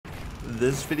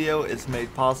This video is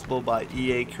made possible by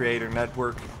EA Creator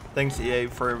Network. Thanks EA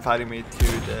for inviting me to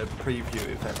the preview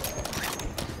event.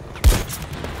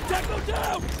 Tackle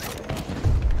down!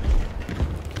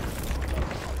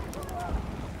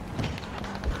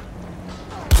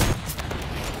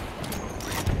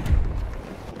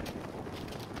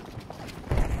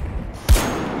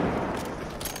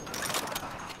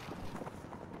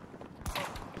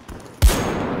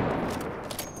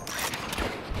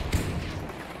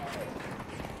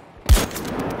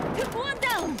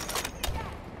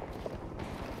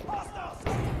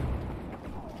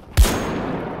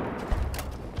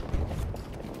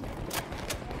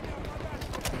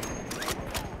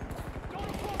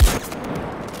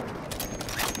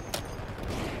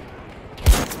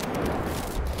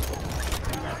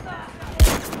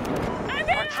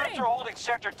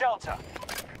 Sector Delta.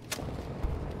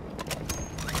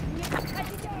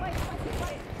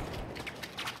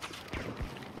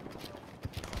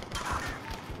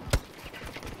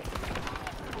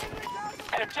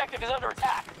 An objective is under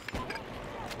attack.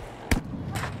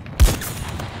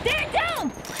 They're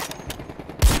down!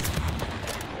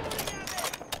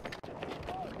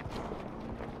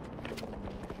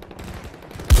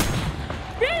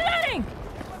 Reloading!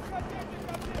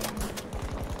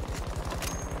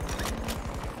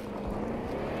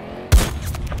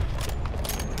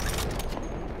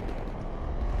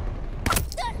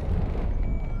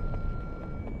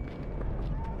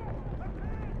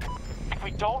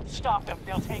 Don't stop them,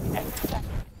 they'll take every second.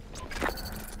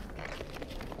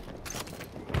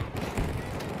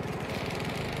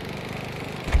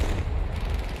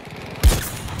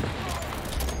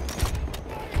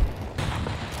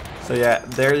 So yeah,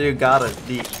 there you got it.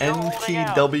 The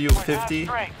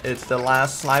MTW50. It's the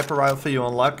last sniper rifle you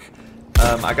unlock.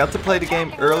 I got to play the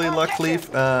game early, luckily,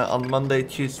 on Monday,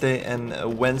 Tuesday,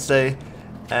 and Wednesday.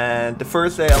 And the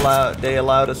first day they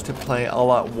allowed us to play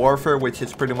all-out warfare, which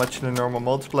is pretty much the normal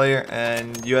multiplayer,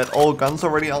 and you had all guns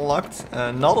already unlocked.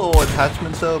 Not all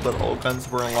attachments though, but all guns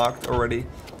were unlocked already.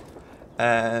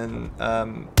 And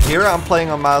here I'm playing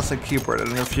on mouse and keyboard,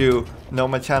 and if you know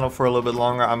my channel for a little bit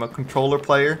longer, I'm a controller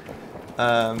player.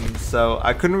 So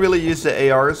I couldn't really use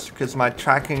the ARs because my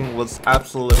tracking was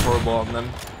absolutely horrible on them.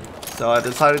 So I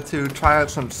decided to try out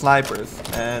some snipers,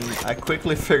 and I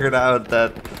quickly figured out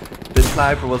that this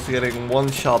sniper was getting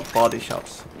one-shot body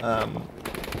shots.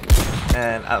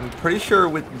 And I'm pretty sure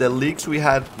with the leaks we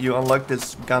had, you unlock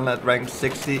this gun at rank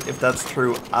 60. If that's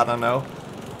true, I don't know.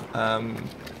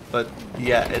 But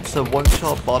yeah, it's a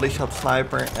one-shot body shot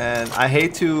sniper, and I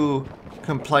hate to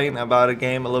complain about a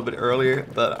game a little bit earlier,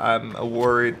 but I'm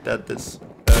worried that this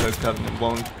gun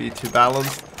won't be too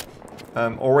balanced.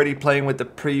 Already playing with the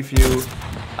preview,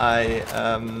 I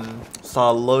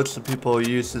saw loads of people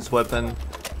use this weapon,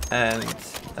 and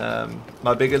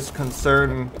my biggest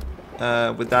concern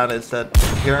with that is that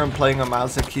here I'm playing on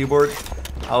mouse and keyboard.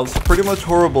 I was pretty much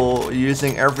horrible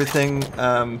using everything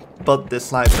but this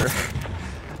sniper.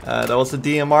 There was a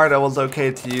DMR that was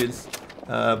okay to use,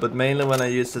 but mainly when I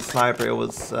used the sniper it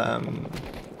was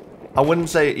I woun't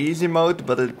say easy mode,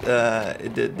 but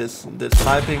it did this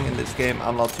sniping in this game.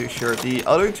 I'm not too sure. The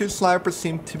other two snipers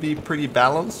seem to be pretty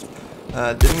balanced.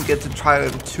 Didn't get to try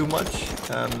them too much.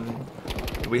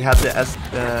 We had the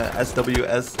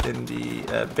SWS in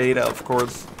the beta, of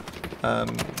course.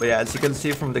 But yeah, as you can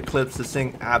see from the clips, this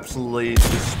thing absolutely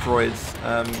destroys.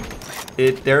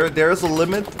 There's a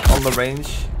limit on the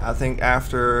range. I think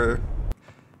after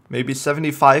maybe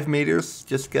 75 meters,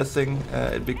 just guessing,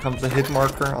 it becomes a hit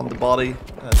marker on the body.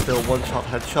 Still one-shot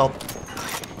headshot.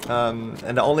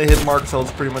 And the only hit marks I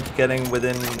was pretty much getting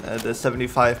within the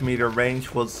 75 meter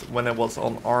range was when it was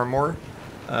on armor.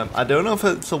 I don't know if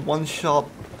it's a one-shot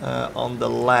on the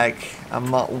leg. I'm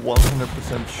not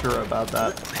 100% sure about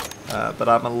that. But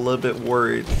I'm a little bit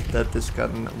worried that this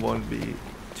gun won't be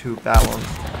too balanced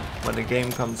when the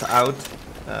game comes out.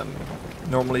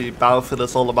 Normally Battlefield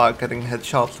is all about getting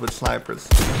headshots with snipers.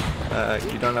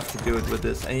 You don't have to do it with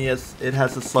this. And yes, it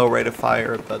has a slow rate of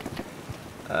fire, but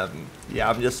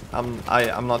yeah,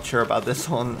 I'm not sure about this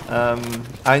one.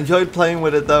 I enjoyed playing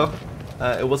with it though.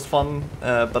 It was fun,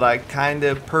 but I kind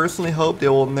of personally hope they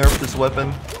will nerf this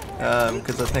weapon,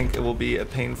 because I think it will be a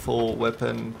painful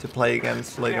weapon to play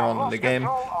against later on in the game,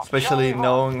 especially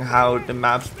knowing how the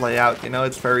maps play out. You know,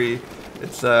 it's very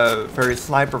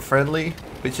sniper friendly,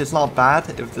 which is not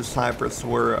bad if the snipers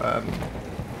were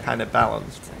kind of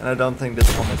balanced, and I don't think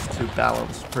this one is too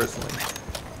balanced personally.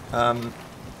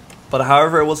 But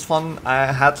however, it was fun.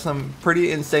 I had some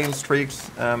pretty insane streaks.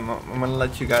 I'm gonna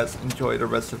let you guys enjoy the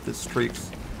rest of the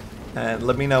streaks. And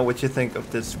let me know what you think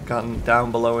of this gun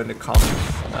down below in the comments.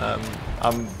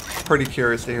 I'm pretty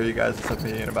curious to hear you guys'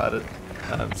 opinion about it.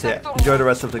 So yeah, enjoy the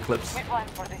rest of the clips. We planned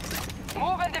for this.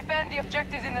 Move and defend the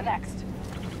objectives in the next.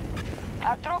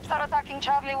 Our troops are attacking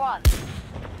Charlie 1.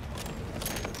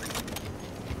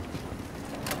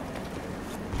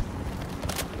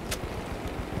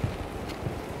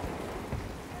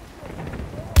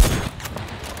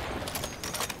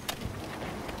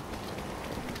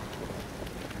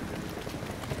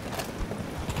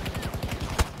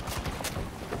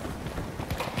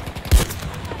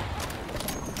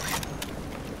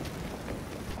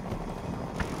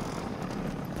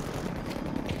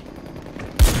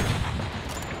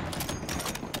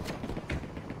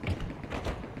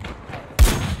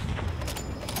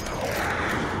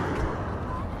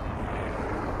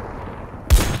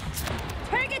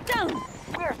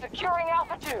 We're securing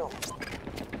Alpha 2.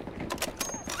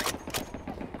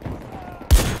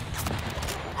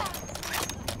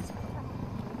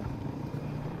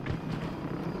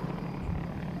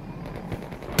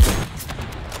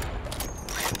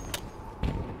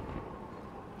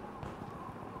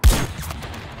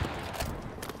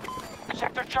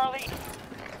 Sector Charlie.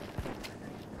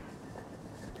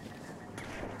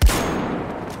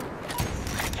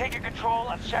 Taking control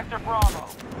of Sector Bravo.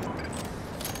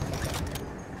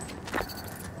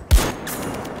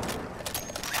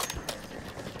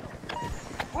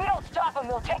 We don't stop them,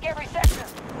 they'll take every sector.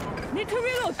 Need to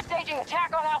reload. Staging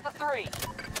attack on Alpha 3.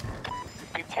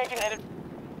 We've taken it.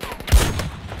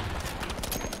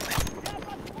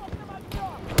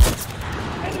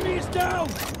 Enemy is down!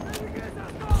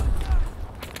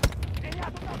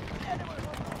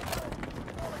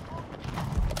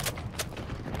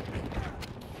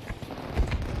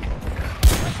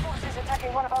 Forces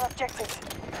attacking one of our objectives.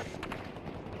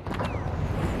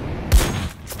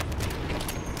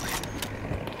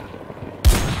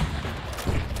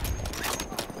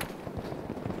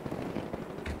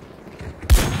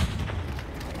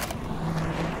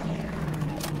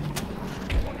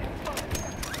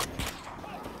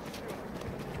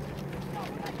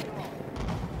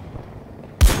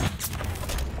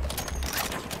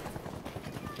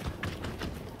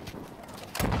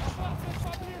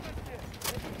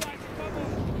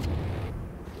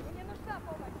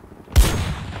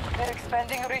 They're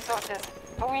expending resources,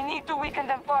 but we need to weaken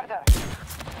them further.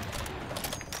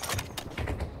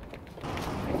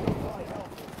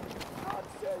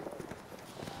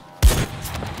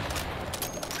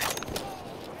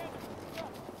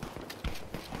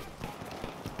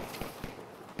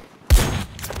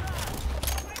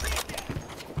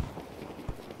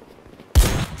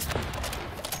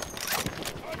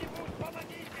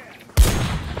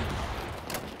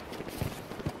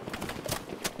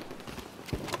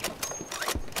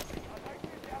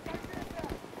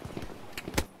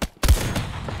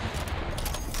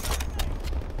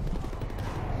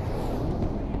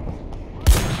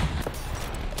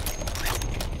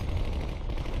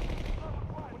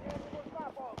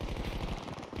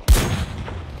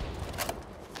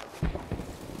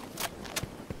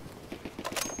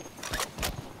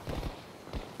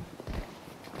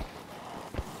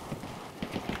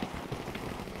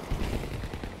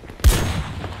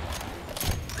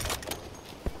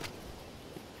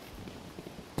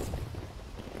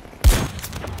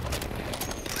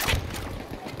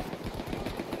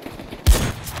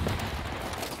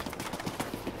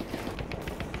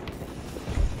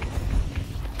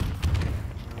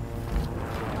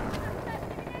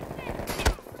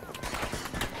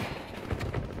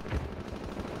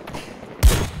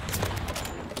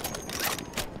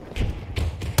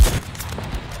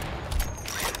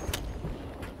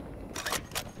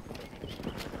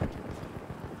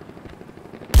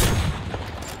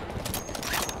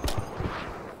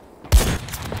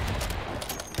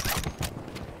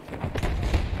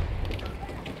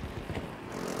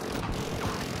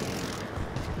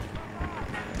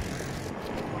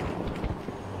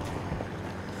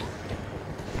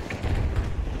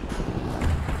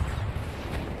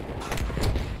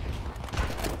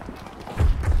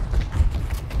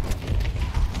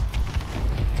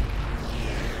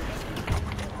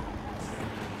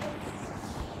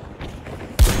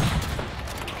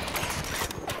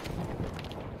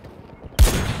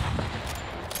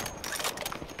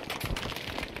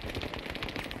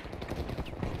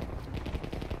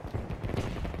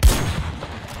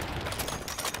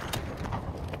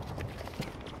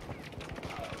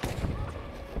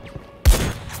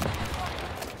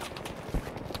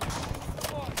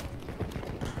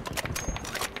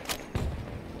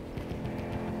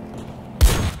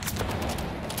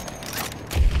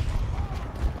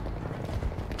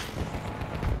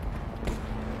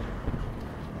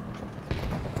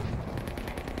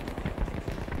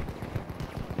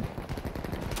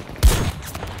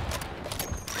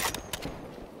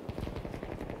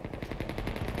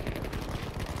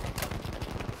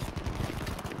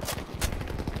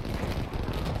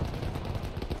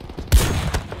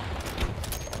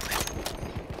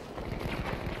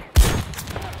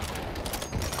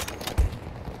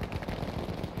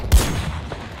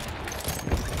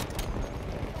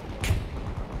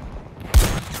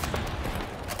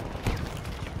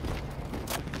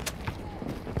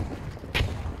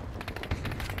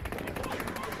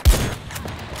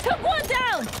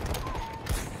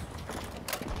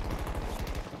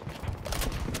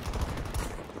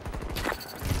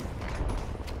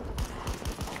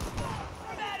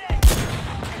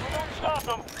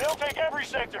 They'll take every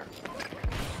sector.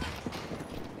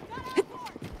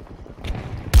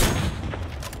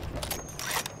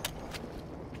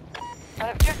 An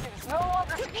objective is no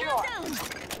longer secure.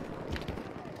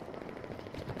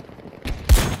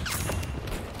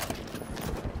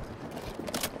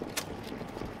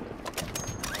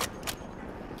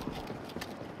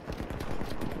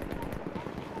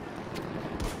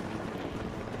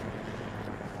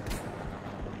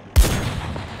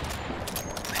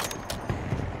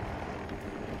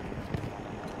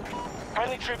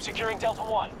 Friendly troops securing Delta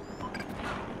 1.